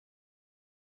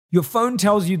Your phone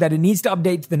tells you that it needs to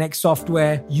update to the next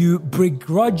software. You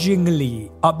begrudgingly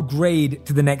upgrade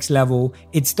to the next level.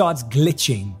 It starts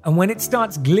glitching. And when it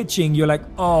starts glitching, you're like,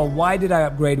 oh, why did I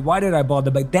upgrade? Why did I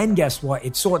bother? But then guess what?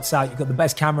 It sorts out. You've got the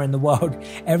best camera in the world.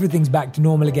 Everything's back to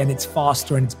normal again. It's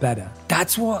faster and it's better.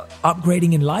 That's what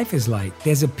upgrading in life is like.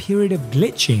 There's a period of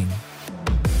glitching.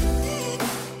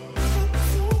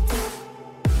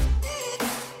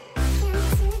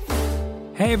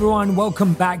 Hey everyone,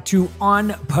 welcome back to On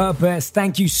Purpose.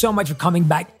 Thank you so much for coming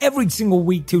back every single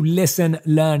week to listen,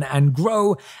 learn, and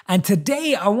grow. And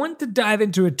today I want to dive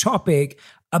into a topic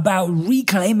about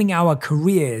reclaiming our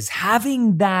careers,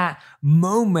 having that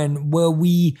moment where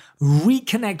we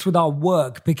reconnect with our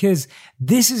work, because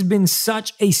this has been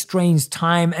such a strange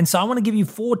time. And so I want to give you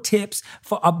 4 tips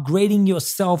for upgrading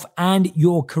yourself and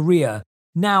your career.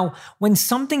 Now, when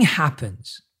something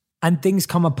happens and things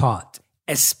come apart,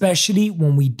 especially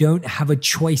when we don't have a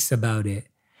choice about it,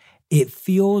 it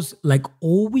feels like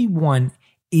all we want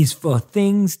is for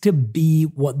things to be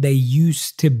what they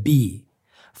used to be,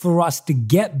 for us to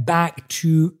get back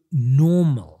to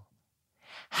normal.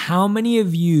 How many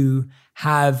of you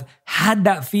have had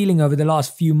that feeling over the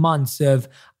last few months of,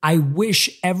 I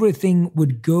wish everything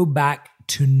would go back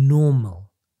to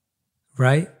normal,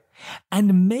 right?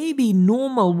 And maybe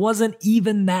normal wasn't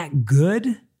even that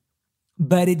good,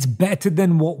 but it's better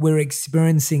than what we're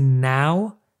experiencing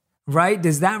now, right?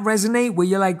 Does that resonate? Where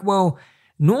you're like, well,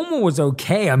 normal was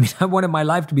okay. I mean, I wanted my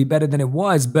life to be better than it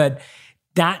was, but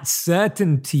that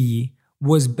certainty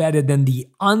was better than the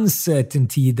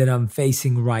uncertainty that I'm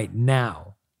facing right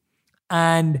now.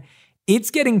 And it's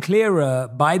getting clearer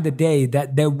by the day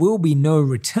that there will be no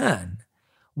return.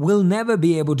 We'll never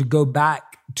be able to go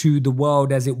back to the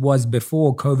world as it was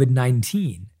before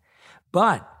COVID-19.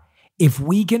 But if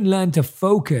we can learn to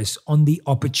focus on the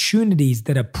opportunities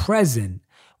that are present,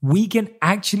 we can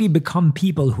actually become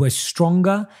people who are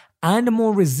stronger and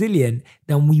more resilient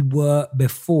than we were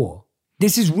before.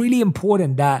 This is really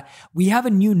important that we have a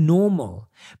new normal,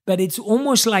 but it's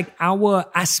almost like our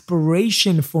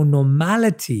aspiration for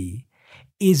normality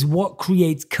is what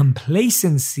creates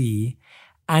complacency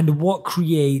and what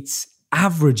creates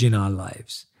average in our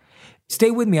lives.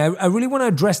 Stay with me. I really want to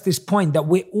address this point that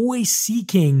we're always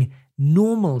seeking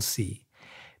normalcy,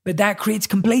 but that creates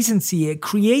complacency. It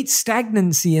creates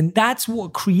stagnancy, and that's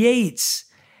what creates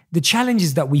the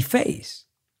challenges that we face.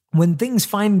 When things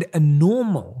find a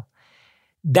normal,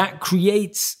 that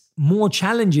creates more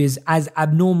challenges as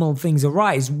abnormal things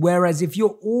arise. Whereas if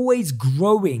you're always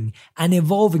growing and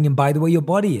evolving, and by the way, your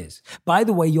body is, by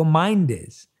the way, your mind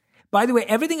is, by the way,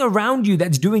 everything around you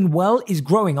that's doing well is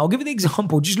growing. I'll give you the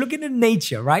example. Just look at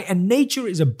nature, right? And nature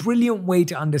is a brilliant way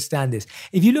to understand this.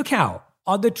 If you look out,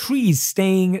 are the trees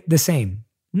staying the same?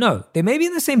 No, they may be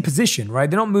in the same position,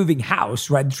 right? They're not moving house,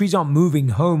 right? The trees aren't moving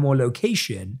home or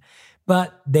location,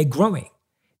 but they're growing.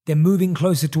 They're moving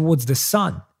closer towards the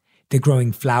sun. They're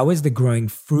growing flowers. They're growing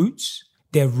fruits.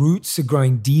 Their roots are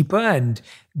growing deeper and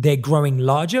they're growing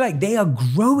larger. Like they are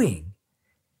growing.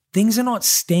 Things are not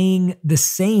staying the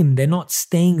same. They're not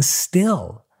staying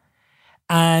still.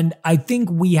 And I think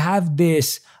we have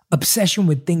this obsession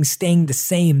with things staying the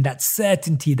same, that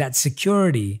certainty, that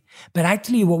security. But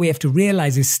actually what we have to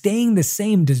realize is staying the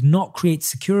same does not create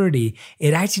security.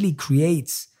 It actually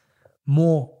creates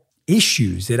more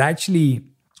issues. It actually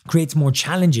creates more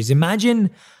challenges.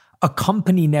 Imagine a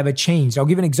company never changed. I'll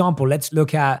give an example. Let's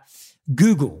look at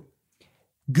Google.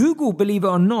 Google, believe it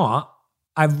or not,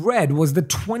 I've read was the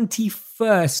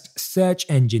 21st search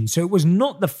engine. So it was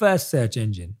not the first search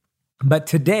engine. But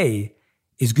today,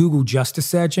 is Google just a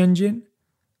search engine?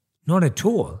 Not at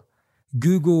all.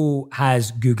 Google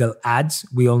has Google Ads.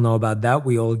 We all know about that.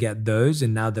 We all get those.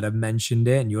 And now that I've mentioned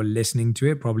it and you're listening to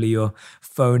it, probably your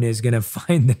phone is going to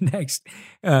find the next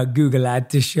Google ad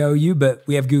to show you. But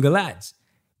we have Google Ads.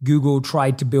 Google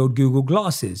tried to build Google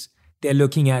Glasses. They're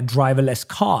looking at driverless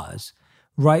cars.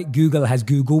 Right? Google has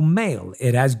Google Mail.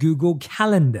 It has Google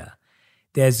Calendar.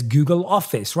 There's Google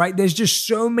Office, right? There's just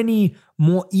so many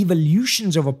more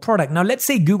evolutions of a product. Now, let's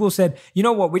say Google said, you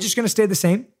know what? We're just going to stay the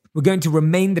same. We're going to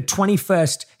remain the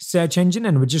 21st search engine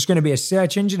and we're just going to be a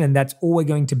search engine and that's all we're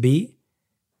going to be.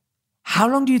 How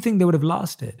long do you think they would have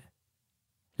lasted?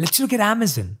 Let's look at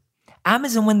Amazon.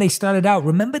 Amazon, when they started out,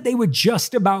 remember they were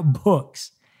just about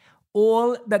books.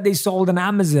 All that they sold on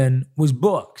Amazon was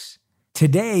books.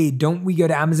 Today, don't we go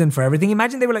to Amazon for everything?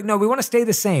 Imagine they were like, no, we want to stay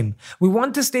the same. We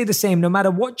want to stay the same no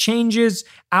matter what changes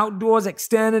outdoors,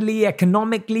 externally,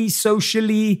 economically,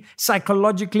 socially,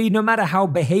 psychologically, no matter how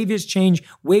behaviors change,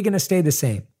 we're going to stay the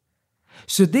same.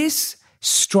 So this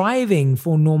striving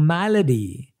for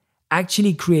normality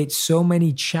actually creates so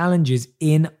many challenges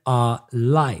in our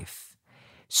life.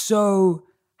 So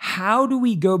how do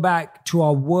we go back to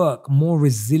our work more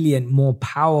resilient, more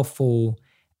powerful,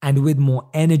 and with more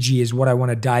energy is what I want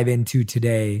to dive into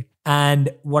today. And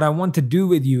what I want to do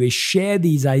with you is share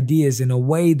these ideas in a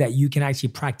way that you can actually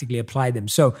practically apply them.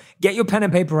 So get your pen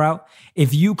and paper out.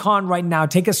 If you can't right now,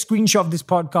 take a screenshot of this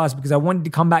podcast because I wanted to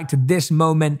come back to this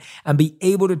moment and be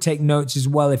able to take notes as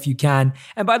well if you can.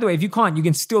 And by the way, if you can't, you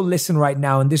can still listen right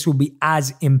now and this will be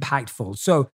as impactful.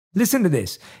 So listen to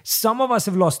this. Some of us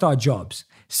have lost our jobs.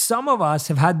 Some of us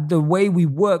have had the way we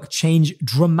work change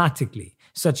dramatically,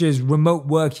 such as remote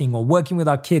working or working with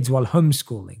our kids while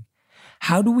homeschooling.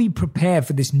 How do we prepare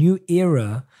for this new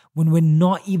era when we're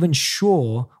not even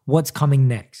sure what's coming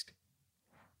next?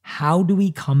 How do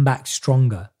we come back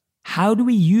stronger? How do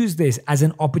we use this as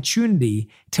an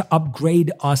opportunity to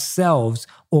upgrade ourselves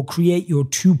or create your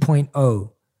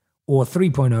 2.0 or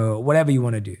 3.0 or whatever you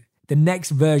want to do, the next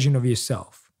version of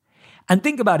yourself? And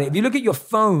think about it. If you look at your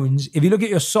phones, if you look at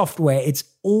your software, it's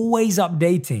always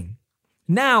updating.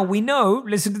 Now we know,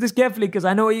 listen to this carefully because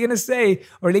I know what you're going to say,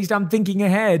 or at least I'm thinking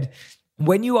ahead.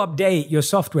 When you update your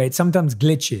software, it sometimes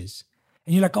glitches.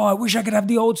 And you're like, oh, I wish I could have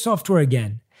the old software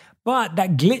again. But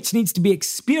that glitch needs to be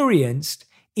experienced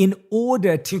in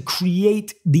order to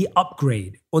create the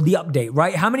upgrade or the update,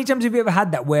 right? How many times have you ever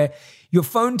had that where your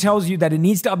phone tells you that it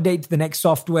needs to update to the next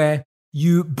software?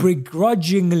 You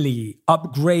begrudgingly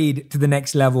upgrade to the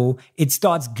next level. It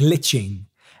starts glitching.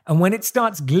 And when it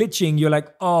starts glitching, you're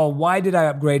like, oh, why did I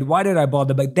upgrade? Why did I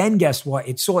bother? But then guess what?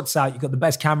 It sorts out. You've got the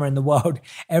best camera in the world.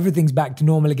 Everything's back to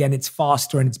normal again. It's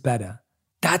faster and it's better.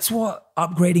 That's what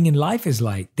upgrading in life is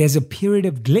like. There's a period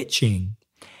of glitching.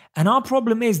 And our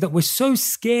problem is that we're so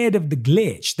scared of the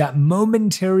glitch, that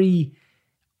momentary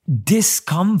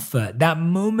discomfort, that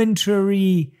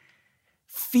momentary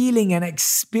feeling and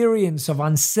experience of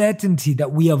uncertainty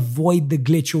that we avoid the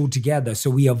glitch altogether. So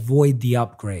we avoid the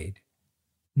upgrade.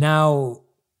 Now,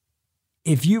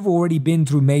 if you've already been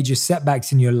through major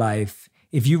setbacks in your life,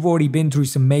 if you've already been through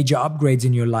some major upgrades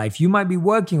in your life, you might be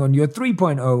working on your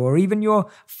 3.0 or even your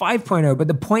 5.0. But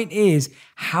the point is,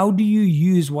 how do you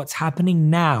use what's happening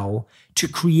now to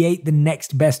create the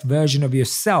next best version of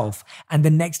yourself and the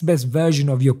next best version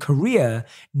of your career,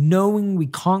 knowing we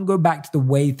can't go back to the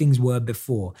way things were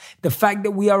before? The fact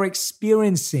that we are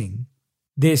experiencing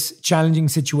this challenging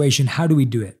situation, how do we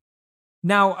do it?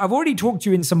 Now, I've already talked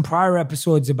to you in some prior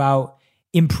episodes about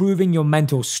improving your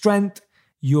mental strength,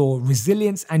 your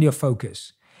resilience, and your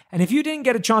focus. And if you didn't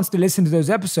get a chance to listen to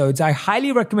those episodes, I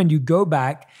highly recommend you go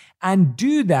back and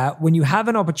do that when you have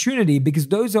an opportunity, because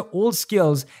those are all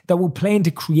skills that will play into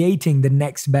creating the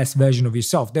next best version of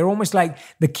yourself. They're almost like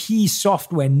the key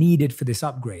software needed for this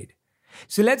upgrade.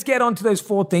 So let's get on to those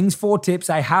 4 things, 4 tips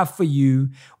I have for you,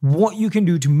 what you can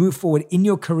do to move forward in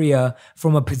your career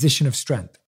from a position of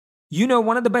strength. You know,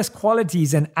 one of the best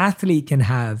qualities an athlete can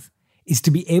have is to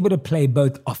be able to play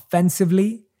both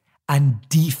offensively and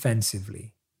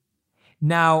defensively.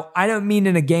 Now, I don't mean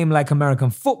in a game like American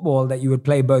football that you would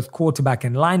play both quarterback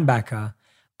and linebacker.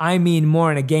 I mean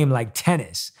more in a game like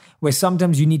tennis, where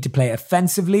sometimes you need to play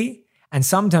offensively and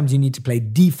sometimes you need to play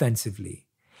defensively.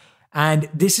 And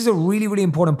this is a really, really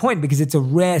important point because it's a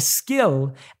rare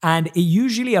skill and it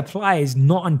usually applies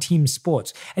not on team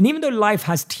sports. And even though life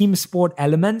has team sport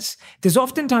elements, there's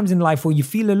oftentimes in life where you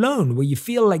feel alone, where you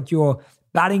feel like you're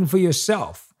batting for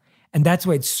yourself. And that's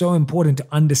why it's so important to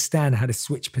understand how to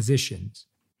switch positions.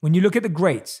 When you look at the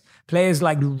greats, players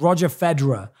like Roger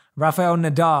Federer, Rafael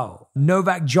Nadal,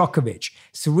 Novak Djokovic,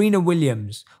 Serena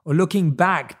Williams, or looking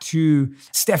back to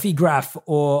Steffi Graf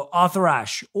or Arthur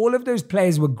Ashe, all of those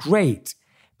players were great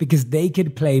because they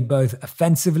could play both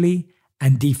offensively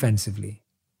and defensively.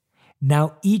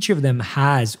 Now, each of them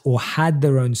has or had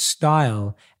their own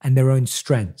style and their own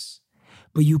strengths.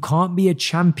 But you can't be a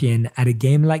champion at a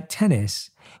game like tennis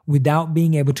without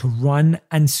being able to run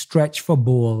and stretch for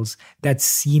balls that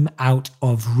seem out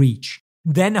of reach.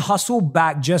 Then hustle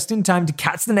back just in time to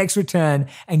catch the next return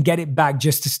and get it back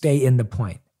just to stay in the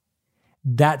point.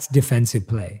 That's defensive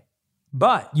play.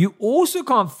 But you also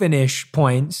can't finish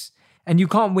points and you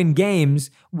can't win games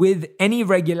with any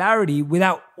regularity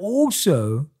without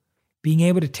also being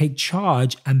able to take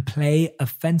charge and play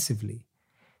offensively,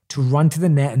 to run to the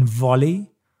net and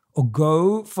volley or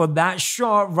go for that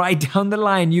shot right down the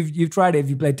line. You've tried it if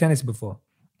you played tennis before.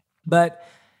 But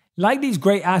like these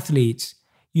great athletes,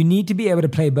 you need to be able to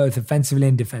play both offensively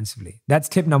and defensively. That's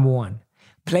tip number 1.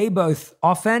 Play both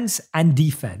offense and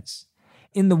defense.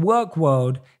 In the work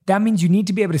world, that means you need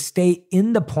to be able to stay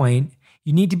in the point.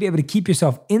 You need to be able to keep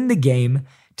yourself in the game,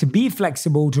 to be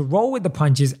flexible, to roll with the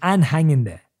punches and hang in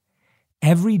there.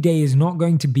 Every day is not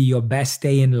going to be your best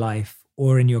day in life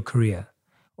or in your career,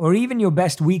 or even your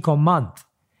best week or month.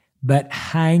 But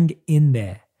hang in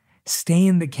there. Stay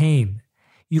in the game.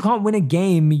 You can't win a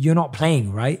game you're not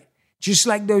playing, right? Just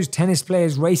like those tennis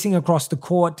players racing across the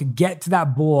court to get to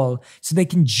that ball so they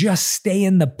can just stay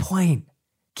in the point.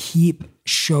 Keep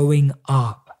showing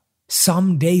up.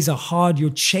 Some days are hard.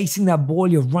 You're chasing that ball.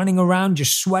 You're running around. You're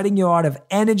sweating. You're out of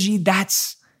energy.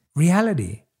 That's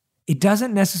reality. It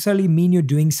doesn't necessarily mean you're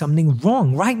doing something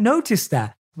wrong, right? Notice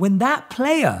that when that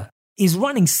player is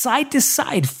running side to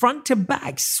side, front to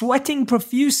back, sweating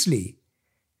profusely,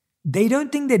 they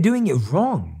don't think they're doing it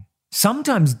wrong.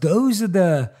 Sometimes those are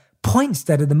the points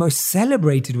that are the most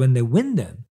celebrated when they win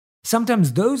them.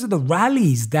 Sometimes those are the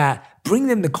rallies that bring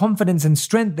them the confidence and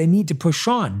strength they need to push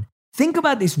on. Think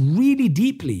about this really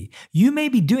deeply. You may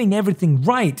be doing everything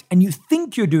right and you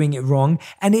think you're doing it wrong,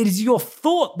 and it is your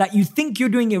thought that you think you're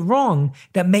doing it wrong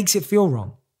that makes it feel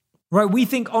wrong. Right? We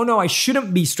think, oh no, I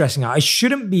shouldn't be stressing out. I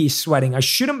shouldn't be sweating. I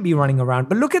shouldn't be running around.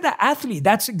 But look at that athlete.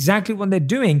 That's exactly what they're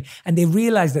doing. And they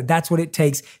realize that that's what it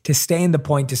takes to stay in the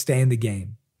point, to stay in the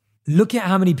game. Look at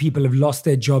how many people have lost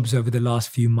their jobs over the last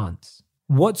few months.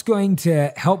 What's going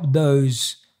to help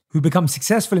those who become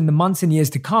successful in the months and years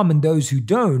to come and those who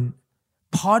don't?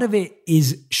 Part of it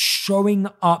is showing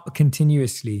up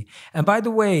continuously. And by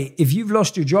the way, if you've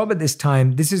lost your job at this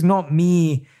time, this is not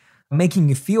me making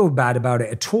you feel bad about it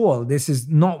at all. This is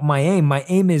not my aim. My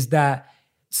aim is that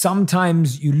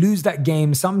sometimes you lose that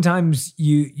game. Sometimes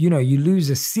you lose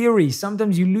a series.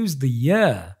 Sometimes you lose the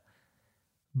year.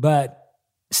 But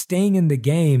staying in the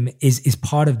game is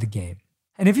part of the game.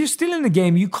 And if you're still in the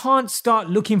game, you can't start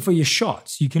looking for your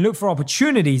shots. You can look for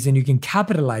opportunities and you can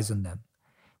capitalize on them.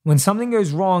 When something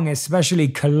goes wrong, especially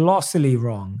colossally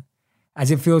wrong,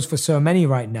 as it feels for so many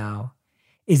right now,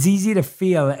 it's easy to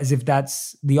feel as if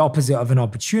that's the opposite of an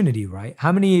opportunity, right?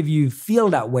 How many of you feel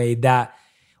that way, that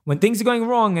when things are going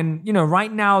wrong and,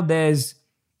 right now there's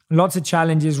lots of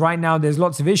challenges, right now there's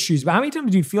lots of issues, but how many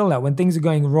times do you feel that when things are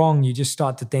going wrong, you just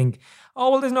start to think,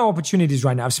 oh, well, there's no opportunities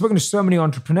right now? I've spoken to so many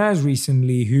entrepreneurs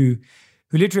recently who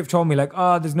literally have told me like,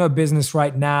 oh, there's no business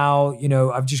right now.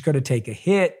 I've just got to take a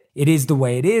hit. It is the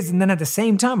way it is. And then at the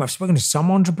same time, I've spoken to some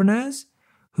entrepreneurs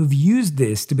who've used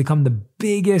this to become the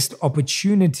biggest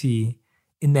opportunity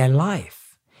in their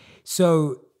life.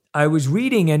 So I was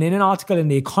reading, and in an article in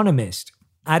The Economist,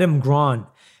 Adam Grant,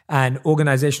 an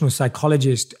organizational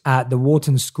psychologist at the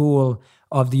Wharton School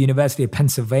of the University of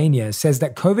Pennsylvania, says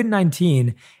that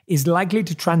COVID-19 is likely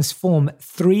to transform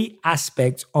 3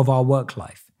 aspects of our work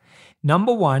life.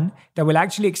 Number 1, that we'll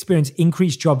actually experience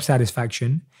increased job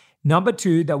satisfaction. Number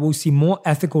 2, that we'll see more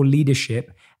ethical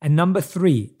leadership. And number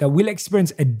 3, that we'll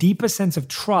experience a deeper sense of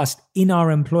trust in our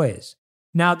employers.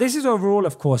 Now, this is overall,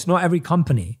 of course, not every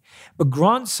company, but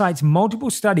Grant cites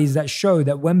multiple studies that show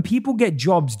that when people get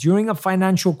jobs during a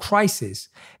financial crisis,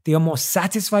 they are more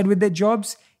satisfied with their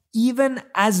jobs, even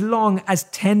as long as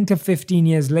 10 to 15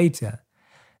 years later.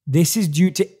 This is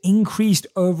due to increased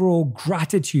overall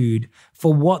gratitude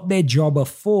for what their job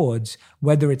affords,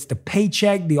 whether it's the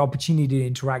paycheck, the opportunity to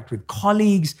interact with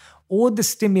colleagues, or the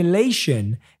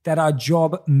stimulation that our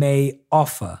job may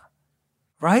offer,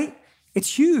 right?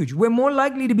 It's huge. We're more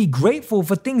likely to be grateful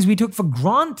for things we took for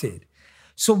granted.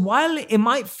 So while it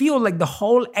might feel like the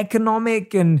whole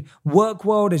economic and work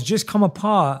world has just come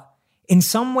apart, in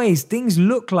some ways, things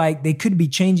look like they could be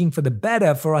changing for the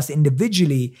better for us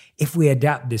individually if we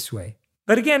adapt this way.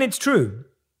 But again, it's true.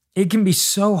 It can be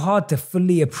so hard to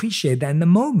fully appreciate that in the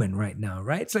moment right now,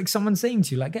 right? It's like someone saying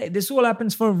to you, like, hey, this all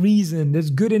happens for a reason. There's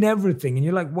good in everything. And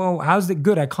you're like, well, how's it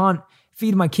good? I can't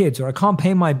feed my kids or I can't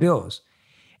pay my bills.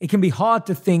 It can be hard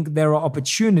to think there are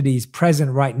opportunities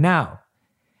present right now.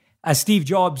 As Steve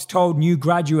Jobs told new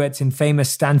graduates in famous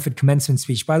Stanford commencement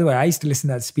speech, by the way, I used to listen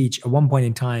to that speech at one point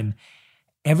in time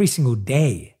every single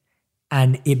day,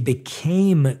 and it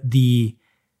became the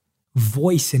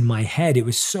voice in my head. It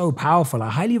was so powerful. I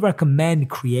highly recommend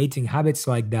creating habits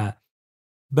like that.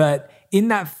 But in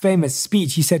that famous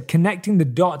speech, he said, connecting the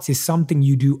dots is something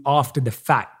you do after the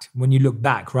fact, when you look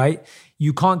back, right?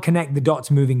 You can't connect the dots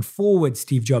moving forward,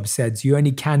 Steve Jobs said. You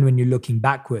only can when you're looking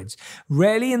backwards.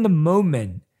 Rarely in the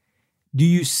moment do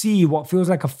you see what feels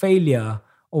like a failure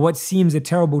or what seems a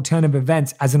terrible turn of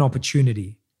events as an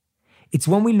opportunity. It's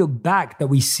when we look back that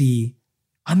we see,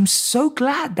 I'm so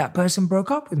glad that person broke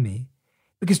up with me.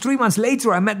 Because 3 months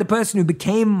later, I met the person who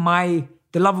became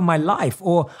the love of my life.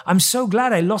 Or I'm so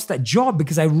glad I lost that job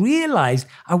because I realized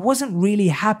I wasn't really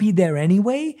happy there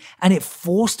anyway. And it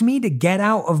forced me to get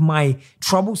out of my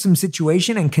troublesome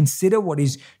situation and consider what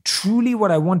is truly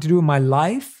what I want to do in my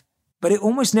life. But it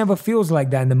almost never feels like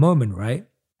that in the moment, right?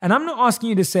 And I'm not asking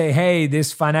you to say, hey,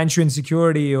 this financial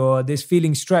insecurity or this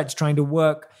feeling stretched trying to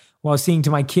work while seeing to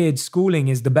my kids schooling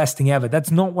is the best thing ever. That's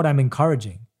not what I'm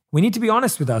encouraging. We need to be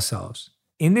honest with ourselves.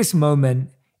 In this moment,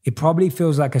 it probably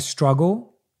feels like a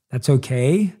struggle. That's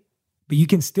okay. But you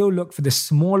can still look for the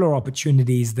smaller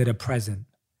opportunities that are present.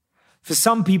 For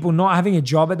some people, not having a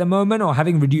job at the moment or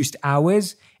having reduced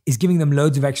hours is giving them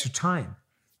loads of extra time.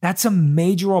 That's a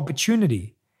major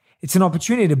opportunity. It's an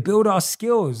opportunity to build our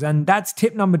skills. And that's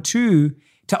tip number 2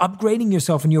 to upgrading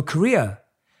yourself in your career.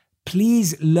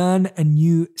 Please learn a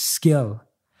new skill.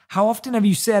 How often have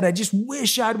you said, I just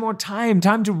wish I had more time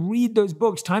to read those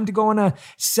books, time to go on a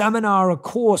seminar, a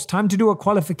course, time to do a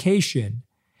qualification,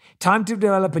 time to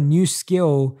develop a new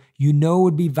skill you know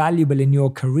would be valuable in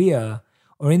your career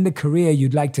or in the career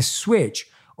you'd like to switch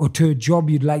or to a job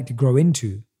you'd like to grow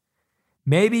into.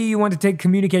 Maybe you want to take a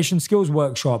communication skills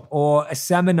workshop or a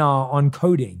seminar on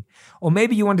coding. Or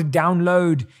maybe you want to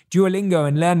download Duolingo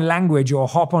and learn a language or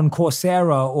hop on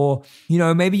Coursera. Or,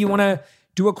 maybe you want to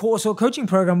do a course or coaching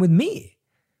program with me.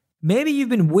 Maybe you've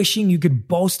been wishing you could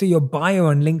bolster your bio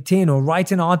on LinkedIn or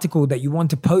write an article that you want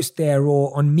to post there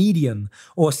or on Medium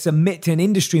or submit to an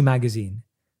industry magazine.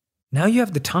 Now you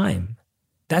have the time.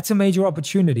 That's a major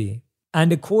opportunity.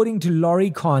 And according to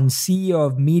Laurie Kahn, CEO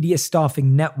of Media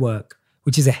Staffing Network,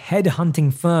 which is a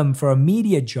headhunting firm for a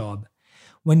media job,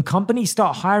 when companies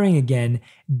start hiring again,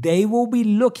 they will be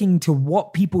looking to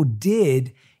what people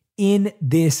did in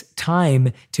this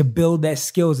time to build their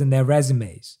skills and their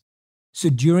resumes. So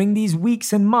during these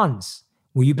weeks and months,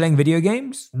 were you playing video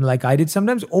games like I did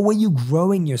sometimes? Or were you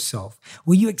growing yourself?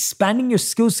 Were you expanding your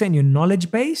skill set and your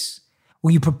knowledge base?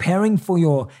 Were you preparing for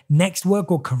your next work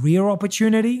or career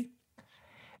opportunity?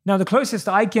 Now, the closest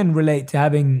I can relate to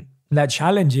having that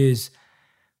challenge is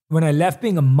when I left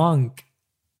being a monk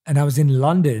and I was in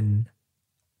London.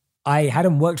 I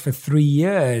hadn't worked for 3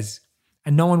 years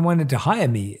and no one wanted to hire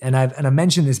me. And I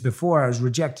mentioned this before. I was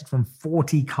rejected from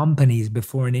 40 companies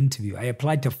before an interview. I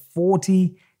applied to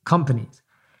 40 companies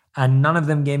and none of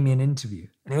them gave me an interview.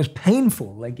 And it was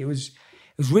painful. It was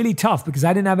really tough because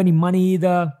I didn't have any money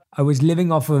either. I was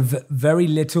living off of very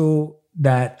little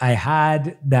that I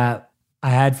had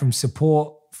from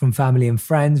support from family and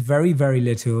friends. Very, very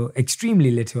little,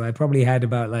 extremely little. I probably had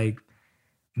about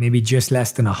maybe just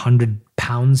less than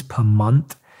 £100 per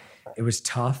month. It was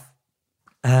tough.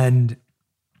 And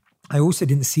I also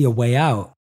didn't see a way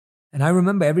out. And I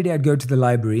remember every day I'd go to the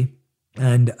library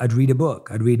and I'd read a book.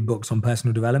 I'd read books on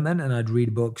personal development and I'd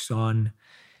read books on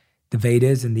the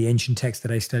Vedas and the ancient texts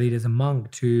that I studied as a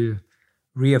monk to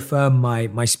reaffirm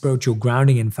my spiritual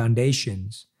grounding and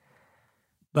foundations.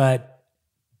 But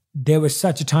there was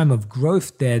such a time of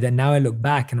growth there that now I look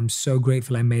back and I'm so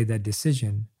grateful I made that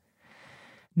decision.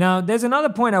 Now, there's another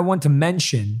point I want to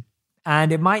mention,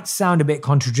 and it might sound a bit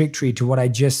contradictory to what I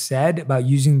just said about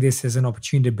using this as an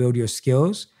opportunity to build your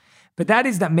skills, but that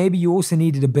is that maybe you also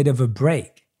needed a bit of a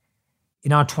break.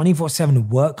 In our 24/7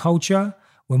 work culture,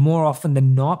 where more often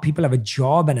than not, people have a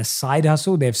job and a side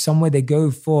hustle, they have somewhere they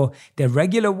go for their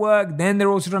regular work, then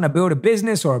they're also trying to build a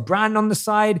business or a brand on the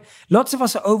side. Lots of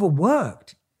us are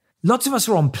overworked. Lots of us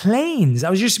are on planes.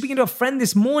 I was just speaking to a friend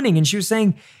this morning and she was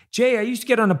saying, Jay, I used to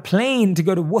get on a plane to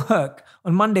go to work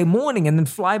on Monday morning and then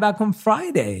fly back on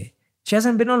Friday. She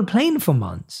hasn't been on a plane for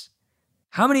months.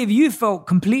 How many of you felt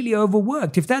completely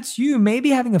overworked? If that's you, maybe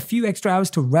having a few extra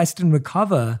hours to rest and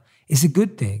recover is a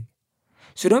good thing.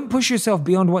 So don't push yourself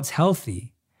beyond what's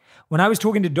healthy. When I was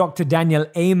talking to Dr. Daniel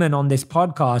Amen on this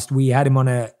podcast, we had him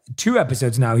on 2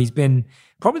 episodes now. He's been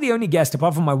probably the only guest,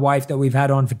 apart from my wife, that we've had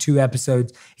on for 2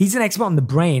 episodes. He's an expert on the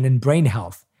brain and brain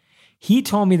health. He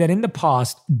told me that in the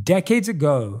past, decades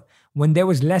ago, when there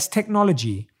was less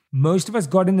technology, most of us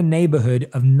got in the neighborhood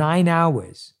of 9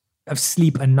 hours of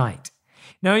sleep a night.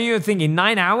 Now you're thinking,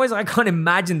 9 hours? I can't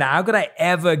imagine that. How could I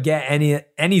ever get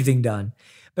anything done?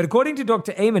 But according to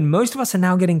Dr. Amen, most of us are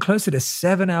now getting closer to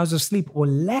 7 hours of sleep or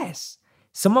less.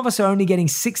 Some of us are only getting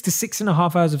 6 to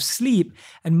 6.5 hours of sleep,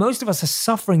 and most of us are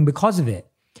suffering because of it.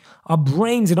 Our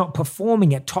brains are not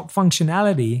performing at top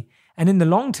functionality, and in the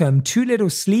long term, too little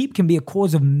sleep can be a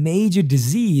cause of major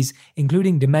disease,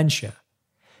 including dementia.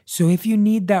 So if you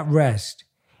need that rest,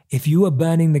 if you are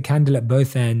burning the candle at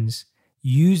both ends,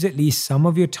 use at least some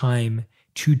of your time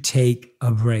to take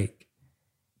a break.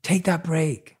 Take that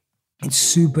break. It's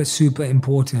super, super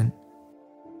important.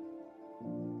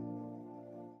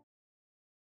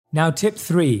 Now, tip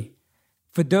 3.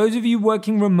 For those of you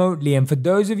working remotely and for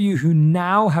those of you who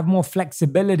now have more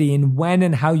flexibility in when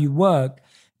and how you work,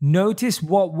 notice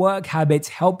what work habits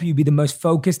help you be the most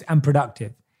focused and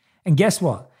productive. And guess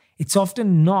what? It's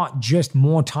often not just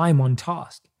more time on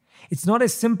task. It's not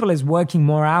as simple as working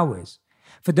more hours.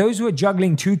 For those who are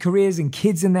juggling 2 careers and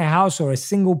kids in their house, or a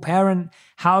single parent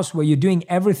house where you're doing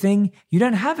everything, you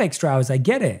don't have extra hours. I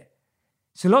get it.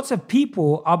 So lots of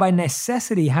people are by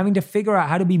necessity having to figure out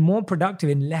how to be more productive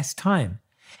in less time.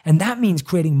 And that means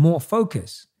creating more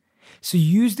focus. So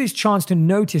use this chance to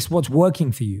notice what's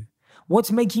working for you.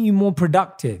 What's making you more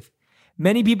productive?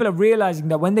 Many people are realizing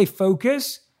that when they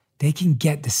focus, they can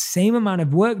get the same amount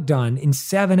of work done in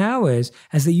 7 hours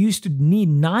as they used to need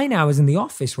 9 hours in the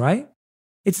office, right?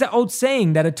 It's that old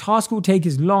saying that a task will take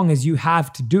as long as you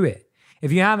have to do it.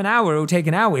 If you have an hour, it will take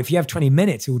an hour. If you have 20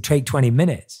 minutes, it will take 20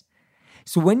 minutes.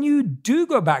 So when you do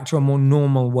go back to a more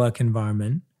normal work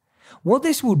environment, what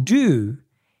this will do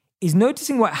is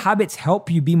noticing what habits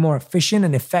help you be more efficient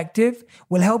and effective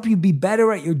will help you be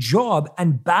better at your job,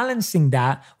 and balancing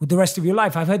that with the rest of your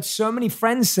life. I've heard so many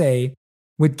friends say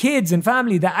with kids and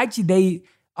family that actually they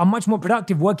are much more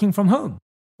productive working from home.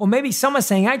 Or maybe some are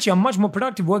saying, actually, I'm much more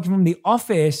productive working from the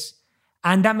office,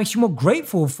 and that makes you more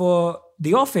grateful for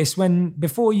the office when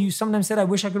before you sometimes said, I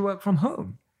wish I could work from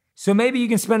home. So maybe you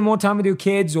can spend more time with your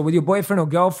kids or with your boyfriend or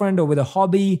girlfriend or with a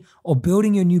hobby or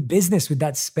building your new business with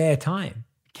that spare time.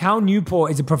 Cal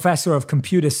Newport is a professor of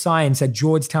computer science at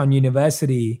Georgetown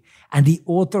University and the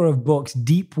author of books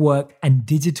Deep Work and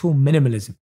Digital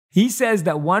Minimalism. He says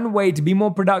that one way to be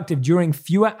more productive during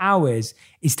fewer hours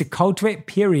is to cultivate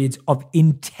periods of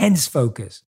intense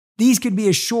focus. These could be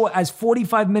as short as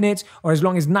 45 minutes or as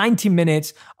long as 90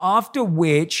 minutes, after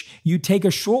which you take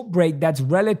a short break that's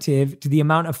relative to the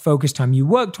amount of focus time you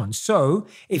worked on. So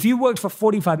if you worked for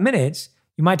 45 minutes,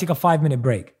 you might take a 5-minute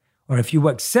break. Or if you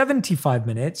work 75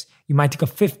 minutes, you might take a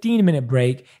 15-minute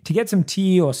break to get some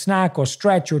tea or snack or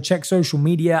stretch or check social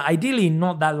media. Ideally,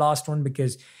 not that last one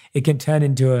because it can turn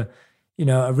into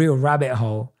a real rabbit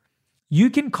hole. You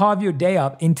can carve your day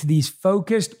up into these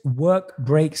focused work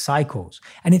break cycles.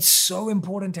 And it's so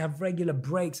important to have regular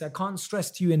breaks. I can't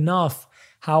stress to you enough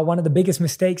how one of the biggest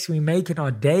mistakes we make in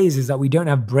our days is that we don't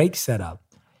have breaks set up.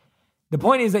 The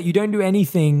point is that you don't do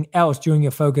anything else during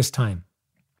your focus time.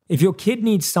 If your kid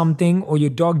needs something or your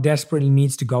dog desperately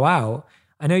needs to go out,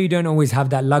 I know you don't always have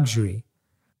that luxury.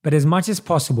 But as much as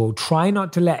possible, try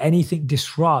not to let anything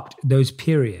disrupt those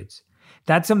periods.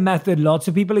 That's a method lots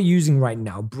of people are using right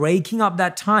now, breaking up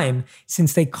that time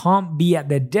since they can't be at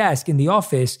their desk in the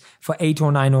office for 8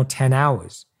 or 9 or 10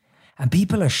 hours. And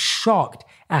people are shocked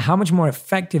at how much more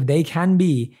effective they can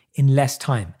be in less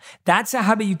time. That's a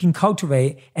habit you can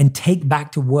cultivate and take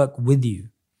back to work with you.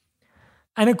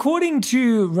 And according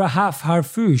to Rahaf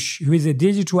Harfoush, who is a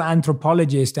digital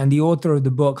anthropologist and the author of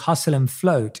the book Hustle and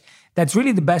Float, that's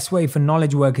really the best way for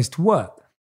knowledge workers to work.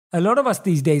 A lot of us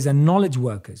these days are knowledge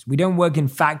workers. We don't work in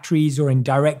factories or in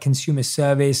direct consumer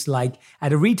service like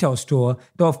at a retail store,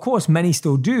 though of course many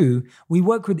still do. We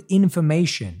work with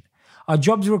information. Our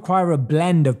jobs require a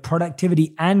blend of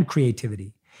productivity and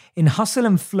creativity. In Hustle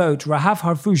and Float, Rahaf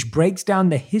Harfoush breaks down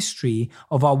the history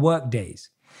of our work days.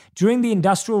 During the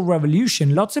Industrial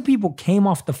Revolution, lots of people came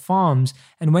off the farms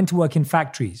and went to work in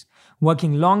factories,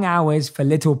 working long hours for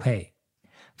little pay.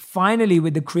 Finally,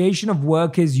 with the creation of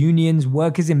workers' unions,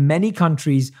 workers in many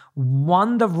countries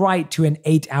won the right to an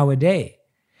 8-hour day.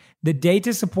 The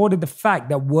data supported the fact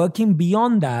that working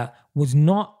beyond that was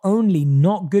not only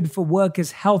not good for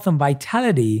workers' health and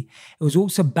vitality, it was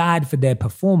also bad for their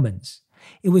performance.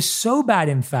 It was so bad,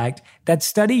 in fact, that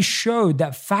studies showed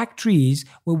that factories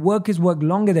where workers worked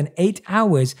longer than 8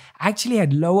 hours actually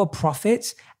had lower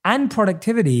profits and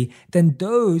productivity than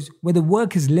those where the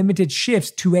workers limited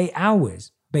shifts to 8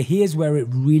 hours. But here's where it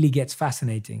really gets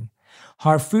fascinating.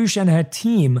 Harfoush and her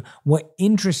team were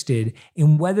interested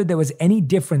in whether there was any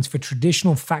difference for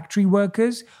traditional factory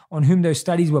workers on whom those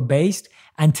studies were based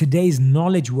and today's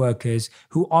knowledge workers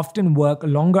who often work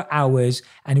longer hours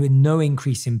and with no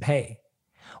increase in pay.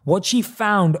 What she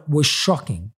found was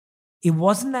shocking. It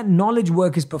wasn't that knowledge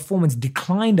workers' performance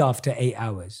declined after 8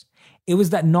 hours. It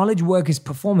was that knowledge workers'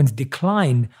 performance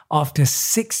declined after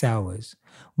 6 hours.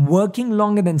 Working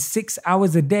longer than 6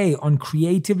 hours a day on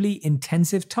creatively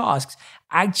intensive tasks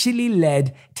actually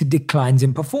led to declines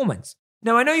in performance.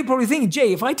 Now, I know you're probably thinking,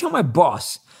 Jay, if I tell my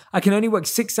boss I can only work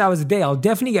 6 hours a day, I'll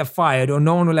definitely get fired or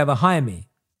no one will ever hire me.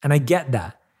 And I get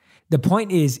that. The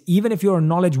point is, even if you're a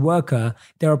knowledge worker,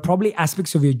 there are probably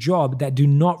aspects of your job that do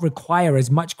not require as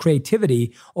much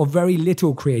creativity or very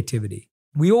little creativity.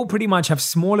 We all pretty much have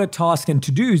smaller tasks and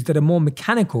to-dos that are more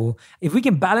mechanical. If we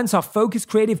can balance our focused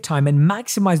creative time and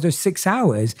maximize those 6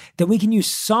 hours, then we can use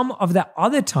some of that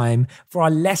other time for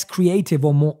our less creative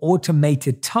or more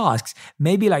automated tasks,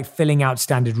 maybe like filling out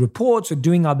standard reports or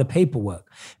doing other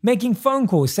paperwork, making phone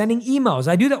calls, sending emails.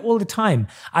 I do that all the time.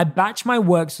 I batch my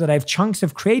work so that I have chunks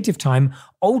of creative time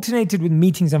alternated with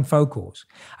meetings and phone calls.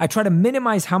 I try to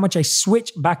minimize how much I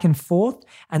switch back and forth,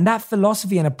 and that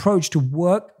philosophy and approach to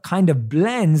work kind of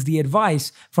blends the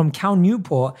advice from Cal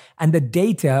Newport and the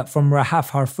data from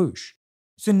Rahaf Harfouch.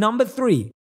 So number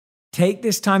 3, take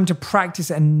this time to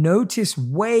practice and notice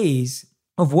ways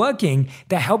of working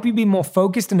that help you be more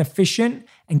focused and efficient.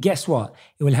 And guess what?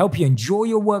 It will help you enjoy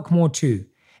your work more too.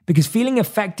 Because feeling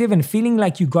effective and feeling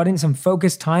like you got in some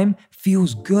focused time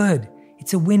feels good.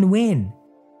 It's a win-win.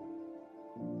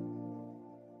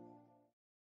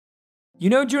 You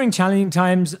know, during challenging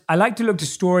times, I like to look to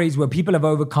stories where people have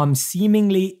overcome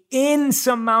seemingly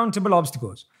insurmountable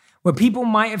obstacles, where people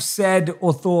might have said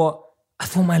or thought, I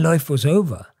thought my life was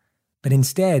over, but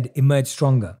instead emerged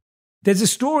stronger. There's a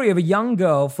story of a young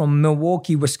girl from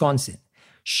Milwaukee, Wisconsin.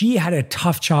 She had a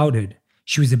tough childhood.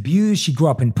 She was abused. She grew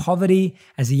up in poverty.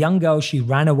 As a young girl, she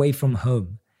ran away from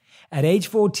home. At age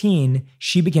 14,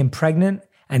 she became pregnant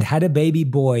and had a baby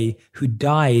boy who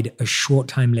died a short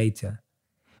time later.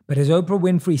 But as Oprah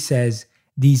Winfrey says,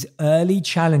 these early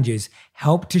challenges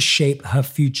helped to shape her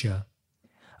future.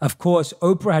 Of course,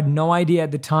 Oprah had no idea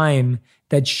at the time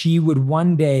that she would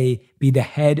one day be the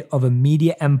head of a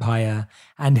media empire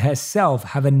and herself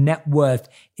have a net worth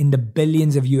in the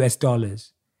billions of US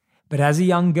dollars. But as a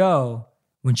young girl,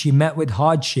 when she met with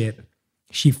hardship,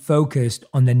 she focused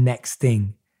on the next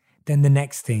thing, then the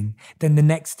next thing, then the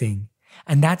next thing.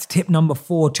 And that's tip number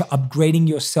 4 to upgrading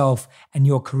yourself and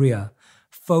your career.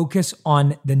 Focus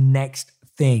on the next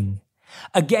thing.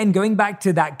 Again, going back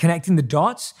to that connecting the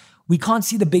dots, we can't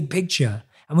see the big picture,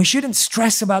 and we shouldn't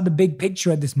stress about the big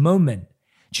picture at this moment.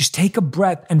 Just take a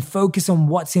breath and focus on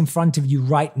what's in front of you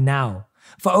right now.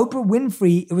 For Oprah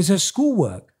Winfrey, it was her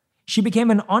schoolwork. She became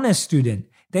an honor student.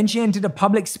 Then she entered a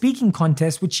public speaking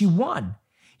contest, which she won.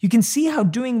 You can see how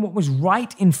doing what was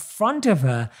right in front of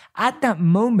her at that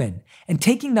moment and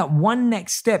taking that one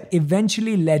next step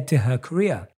eventually led to her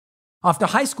career. After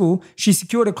high school, she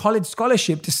secured a college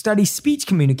scholarship to study speech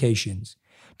communications.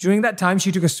 During that time,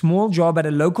 she took a small job at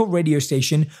a local radio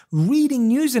station reading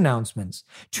news announcements.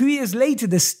 2 years later,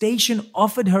 the station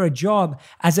offered her a job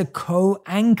as a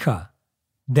co-anchor.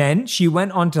 Then she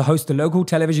went on to host the local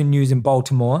television news in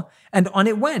Baltimore, and on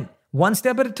it went. One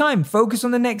step at a time, focus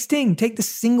on the next thing, take the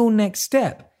single next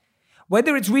step.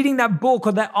 Whether it's reading that book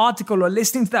or that article or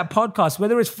listening to that podcast,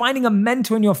 whether it's finding a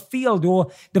mentor in your field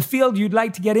or the field you'd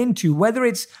like to get into, whether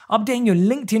it's updating your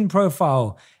LinkedIn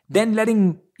profile, then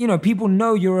letting people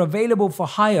know you're available for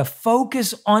hire,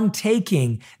 focus on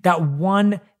taking that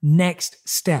one next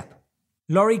step.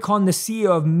 Laurie Kahn, the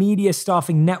CEO of Media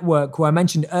Staffing Network, who I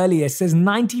mentioned earlier, says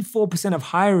 94% of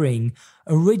hiring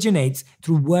originates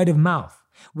through word of mouth,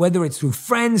 whether it's through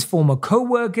friends, former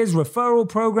coworkers, referral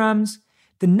programs.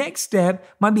 The next step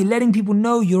might be letting people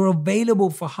know you're available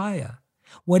for hire.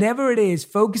 Whatever it is,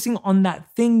 focusing on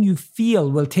that thing you feel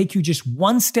will take you just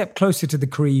one step closer to the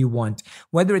career you want,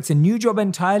 whether it's a new job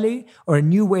entirely or a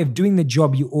new way of doing the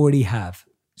job you already have.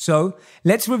 So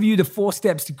let's review the 4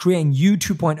 steps to creating you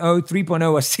 2.0,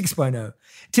 3.0, or 6.0.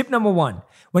 Tip number 1,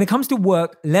 when it comes to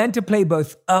work, learn to play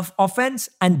both offense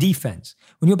and defense.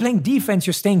 When you're playing defense,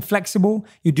 you're staying flexible.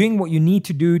 You're doing what you need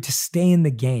to do to stay in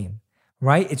the game,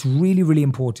 right? It's really, really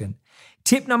important.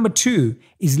 Tip number 2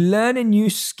 is learn a new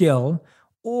skill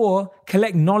or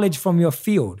collect knowledge from your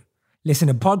field. Listen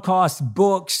to podcasts,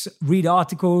 books, read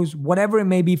articles, whatever it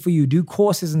may be for you. Do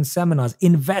courses and seminars.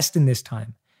 Invest in this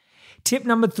time. Tip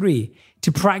number 3,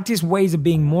 to practice ways of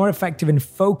being more effective and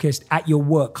focused at your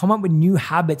work. Come up with new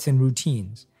habits and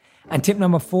routines. And tip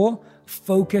number 4,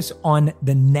 focus on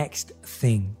the next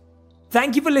thing.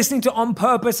 Thank you for listening to On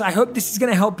Purpose. I hope this is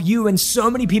going to help you and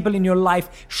so many people in your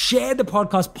life. Share the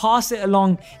podcast, pass it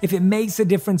along if it makes a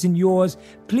difference in yours.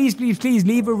 Please, please, please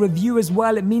leave a review as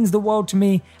well. It means the world to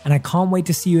me. And I can't wait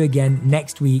to see you again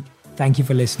next week. Thank you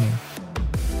for listening.